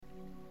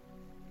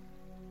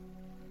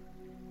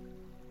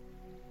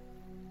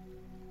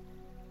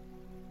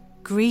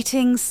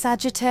Greetings,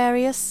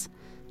 Sagittarius.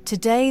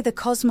 Today the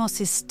cosmos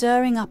is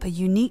stirring up a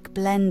unique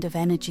blend of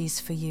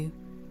energies for you.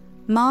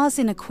 Mars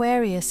in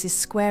Aquarius is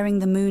squaring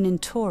the moon in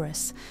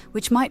Taurus,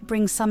 which might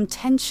bring some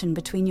tension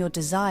between your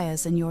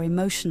desires and your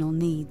emotional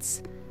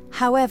needs.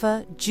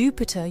 However,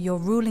 Jupiter, your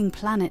ruling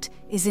planet,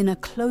 is in a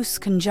close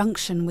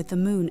conjunction with the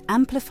moon,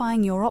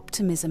 amplifying your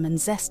optimism and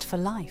zest for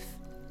life.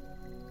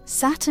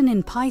 Saturn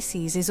in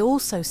Pisces is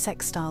also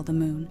sextile the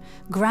moon,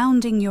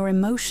 grounding your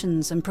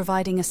emotions and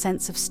providing a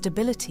sense of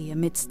stability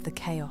amidst the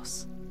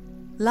chaos.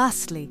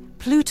 Lastly,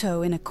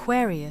 Pluto in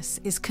Aquarius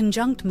is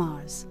conjunct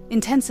Mars,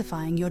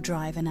 intensifying your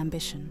drive and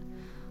ambition.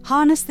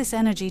 Harness this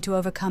energy to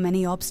overcome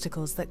any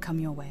obstacles that come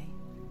your way.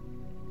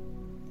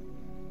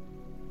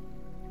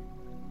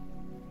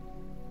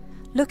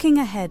 Looking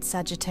ahead,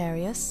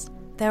 Sagittarius,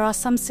 there are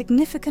some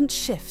significant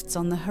shifts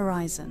on the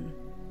horizon.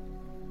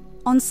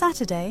 On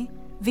Saturday,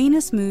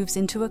 Venus moves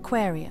into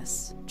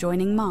Aquarius,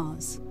 joining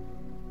Mars.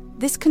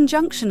 This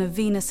conjunction of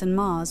Venus and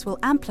Mars will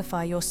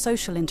amplify your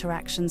social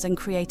interactions and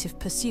creative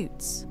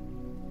pursuits.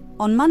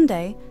 On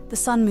Monday, the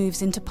Sun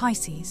moves into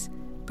Pisces,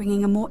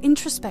 bringing a more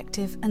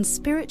introspective and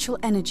spiritual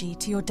energy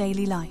to your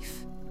daily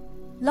life.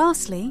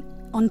 Lastly,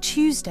 on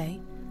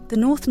Tuesday, the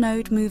North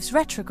Node moves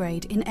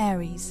retrograde in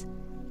Aries,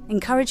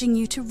 encouraging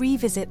you to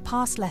revisit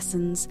past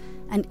lessons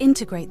and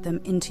integrate them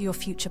into your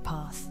future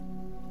path.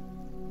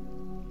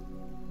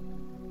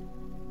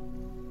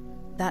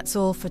 That's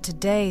all for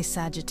today,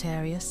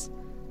 Sagittarius.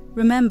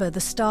 Remember, the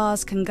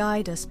stars can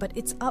guide us, but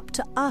it's up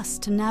to us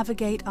to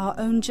navigate our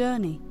own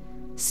journey.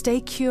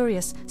 Stay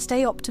curious,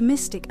 stay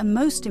optimistic, and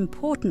most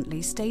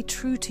importantly, stay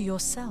true to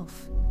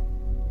yourself.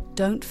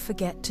 Don't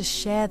forget to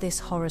share this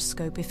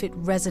horoscope if it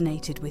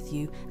resonated with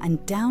you, and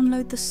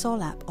download the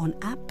Sol app on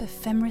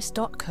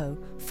appephemeris.co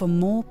for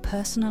more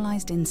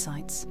personalized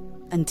insights.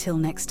 Until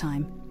next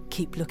time,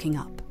 keep looking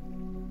up.